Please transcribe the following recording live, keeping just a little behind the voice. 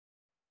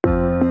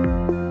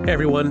Hey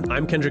everyone,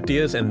 I'm Kendrick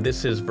Diaz, and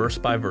this is Verse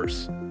by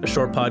Verse, a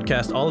short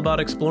podcast all about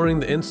exploring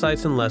the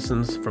insights and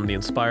lessons from the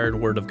inspired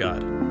Word of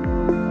God.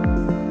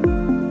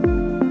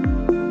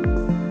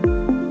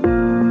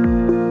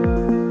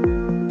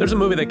 There's a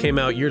movie that came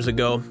out years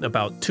ago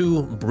about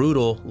two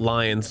brutal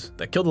lions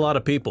that killed a lot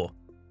of people.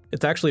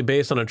 It's actually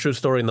based on a true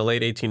story in the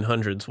late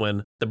 1800s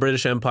when the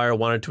British Empire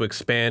wanted to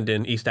expand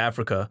in East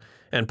Africa,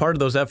 and part of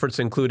those efforts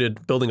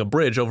included building a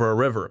bridge over a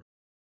river.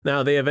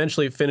 Now, they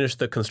eventually finished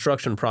the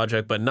construction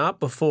project, but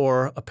not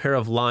before a pair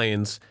of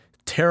lions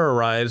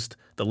terrorized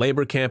the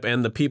labor camp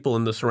and the people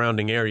in the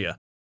surrounding area.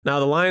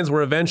 Now, the lions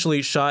were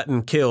eventually shot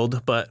and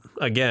killed, but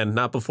again,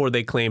 not before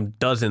they claimed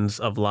dozens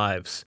of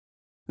lives.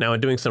 Now,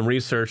 in doing some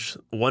research,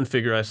 one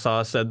figure I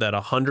saw said that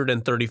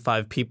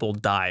 135 people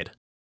died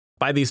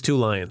by these two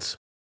lions.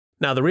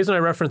 Now, the reason I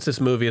reference this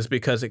movie is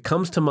because it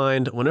comes to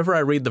mind whenever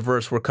I read the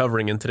verse we're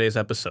covering in today's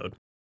episode.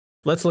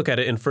 Let's look at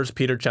it in 1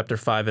 Peter chapter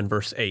 5 and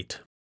verse 8.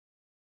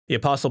 The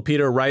Apostle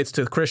Peter writes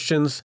to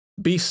Christians,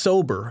 "Be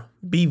sober,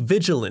 be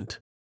vigilant,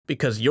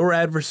 because your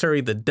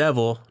adversary the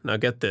devil," now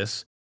get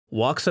this,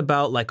 "walks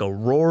about like a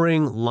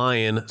roaring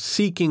lion,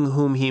 seeking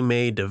whom he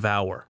may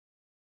devour."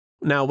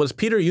 Now, was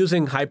Peter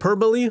using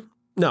hyperbole?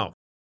 No.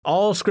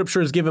 All scripture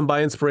is given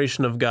by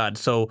inspiration of God,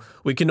 so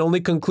we can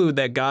only conclude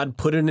that God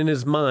put it in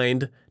his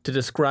mind to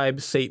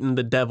describe Satan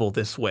the devil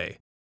this way.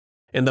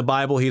 In the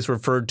Bible, he's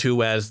referred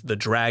to as the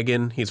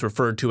dragon, he's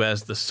referred to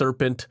as the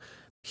serpent.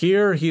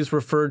 Here, he's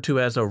referred to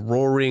as a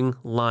roaring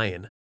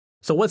lion.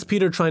 So what's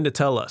Peter trying to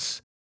tell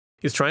us?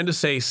 He's trying to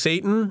say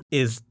Satan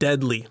is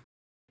deadly.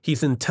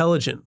 He's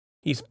intelligent.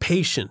 He's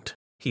patient.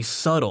 He's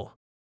subtle.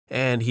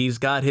 And he's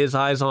got his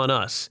eyes on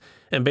us.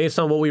 And based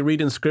on what we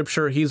read in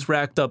Scripture, he's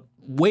racked up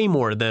way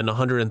more than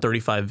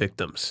 135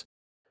 victims.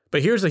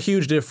 But here's a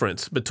huge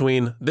difference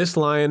between this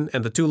lion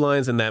and the two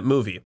lions in that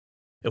movie.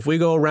 If we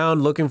go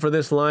around looking for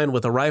this lion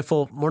with a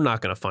rifle, we're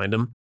not going to find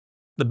him.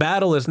 The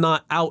battle is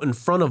not out in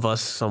front of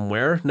us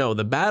somewhere. No,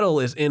 the battle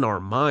is in our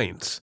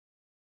minds.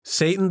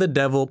 Satan the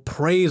devil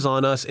preys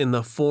on us in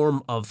the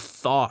form of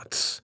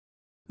thoughts.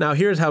 Now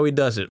here's how he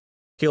does it.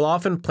 He'll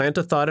often plant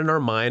a thought in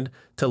our mind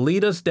to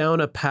lead us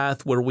down a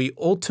path where we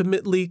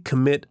ultimately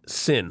commit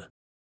sin.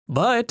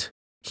 But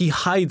he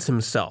hides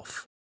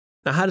himself.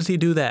 Now how does he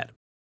do that?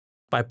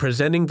 By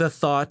presenting the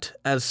thought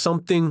as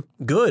something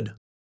good,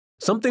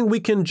 something we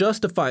can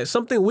justify,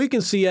 something we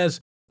can see as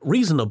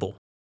reasonable.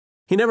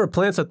 He never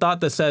plants a thought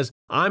that says,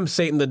 "I'm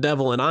Satan the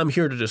devil and I'm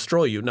here to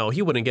destroy you." No,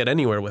 he wouldn't get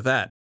anywhere with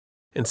that.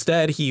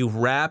 Instead, he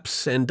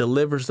wraps and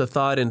delivers the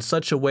thought in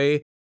such a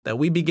way that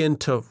we begin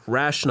to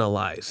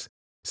rationalize,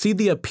 see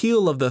the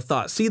appeal of the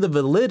thought, see the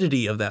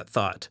validity of that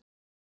thought.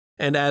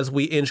 And as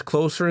we inch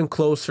closer and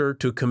closer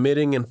to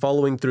committing and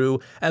following through,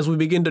 as we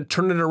begin to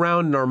turn it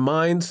around in our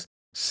minds,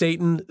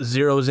 Satan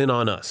zeroes in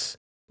on us,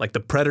 like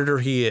the predator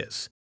he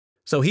is.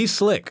 So he's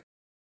slick.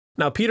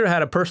 Now, Peter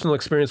had a personal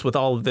experience with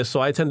all of this, so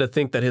I tend to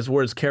think that his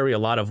words carry a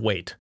lot of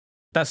weight.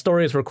 That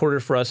story is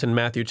recorded for us in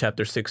Matthew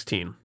chapter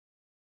 16.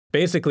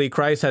 Basically,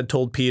 Christ had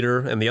told Peter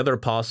and the other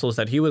apostles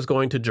that he was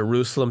going to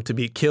Jerusalem to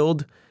be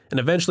killed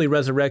and eventually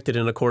resurrected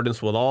in accordance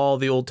with all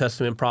the Old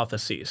Testament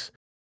prophecies.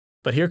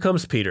 But here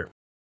comes Peter.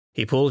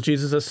 He pulls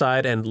Jesus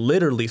aside and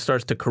literally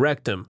starts to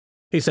correct him.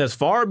 He says,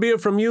 "Far be it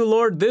from you,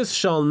 Lord, this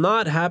shall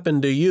not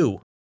happen to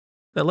you."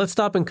 Now let's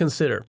stop and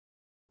consider.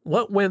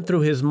 What went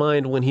through his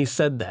mind when he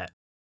said that?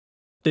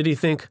 Did he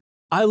think,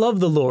 "I love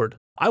the Lord.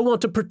 I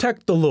want to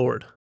protect the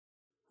Lord"?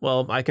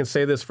 Well, I can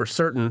say this for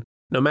certain.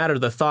 No matter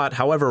the thought,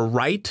 however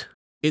right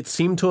it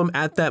seemed to him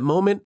at that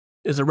moment,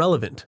 is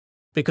irrelevant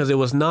because it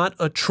was not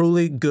a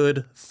truly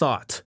good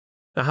thought.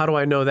 Now, how do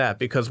I know that?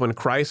 Because when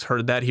Christ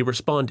heard that, he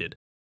responded,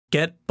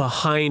 "Get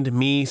behind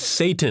me,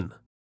 Satan."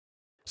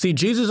 See,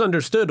 Jesus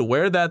understood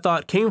where that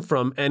thought came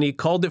from and he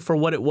called it for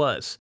what it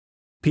was.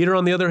 Peter,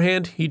 on the other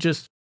hand, he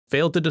just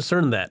failed to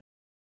discern that.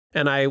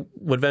 And I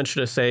would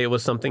venture to say it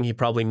was something he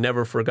probably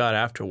never forgot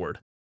afterward.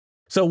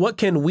 So what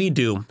can we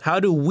do? How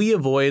do we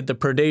avoid the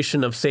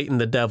predation of Satan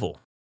the devil?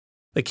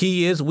 The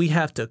key is we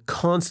have to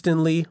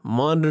constantly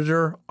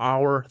monitor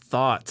our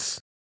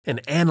thoughts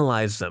and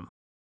analyze them.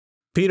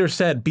 Peter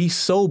said, "Be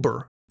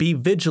sober, be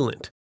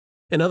vigilant."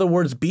 In other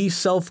words, be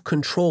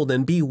self-controlled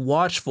and be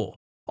watchful.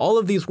 All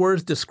of these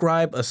words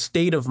describe a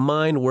state of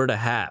mind we're to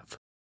have.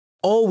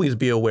 Always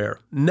be aware.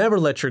 Never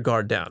let your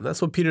guard down.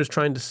 That's what Peter's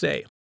trying to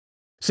say.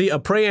 See, a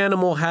prey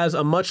animal has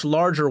a much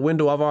larger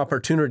window of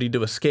opportunity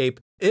to escape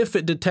if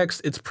it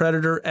detects its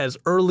predator as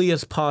early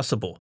as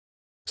possible.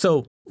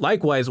 So,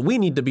 likewise, we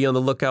need to be on the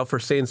lookout for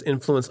Satan's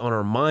influence on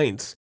our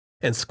minds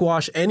and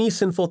squash any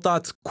sinful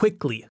thoughts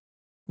quickly.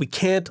 We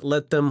can't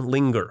let them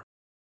linger.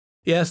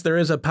 Yes, there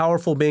is a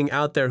powerful being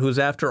out there who's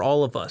after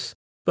all of us,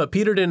 but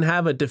Peter didn't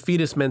have a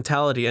defeatist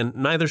mentality, and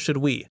neither should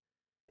we.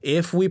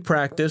 If we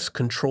practice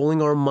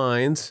controlling our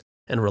minds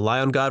and rely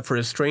on God for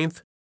his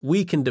strength,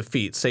 we can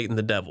defeat Satan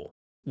the devil.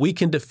 We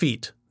can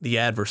defeat the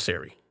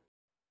adversary.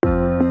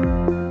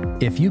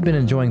 If you've been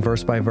enjoying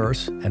Verse by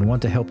Verse and want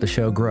to help the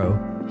show grow,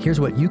 here's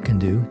what you can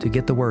do to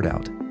get the word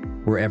out.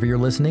 Wherever you're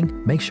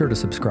listening, make sure to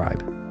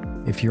subscribe.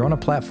 If you're on a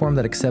platform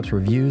that accepts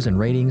reviews and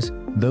ratings,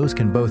 those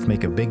can both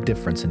make a big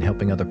difference in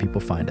helping other people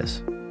find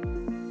us.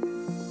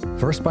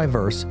 Verse by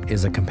Verse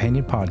is a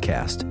companion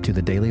podcast to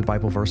the Daily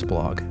Bible Verse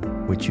blog,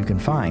 which you can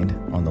find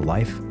on the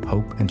Life,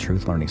 Hope, and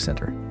Truth Learning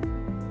Center.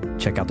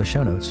 Check out the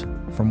show notes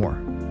for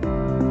more.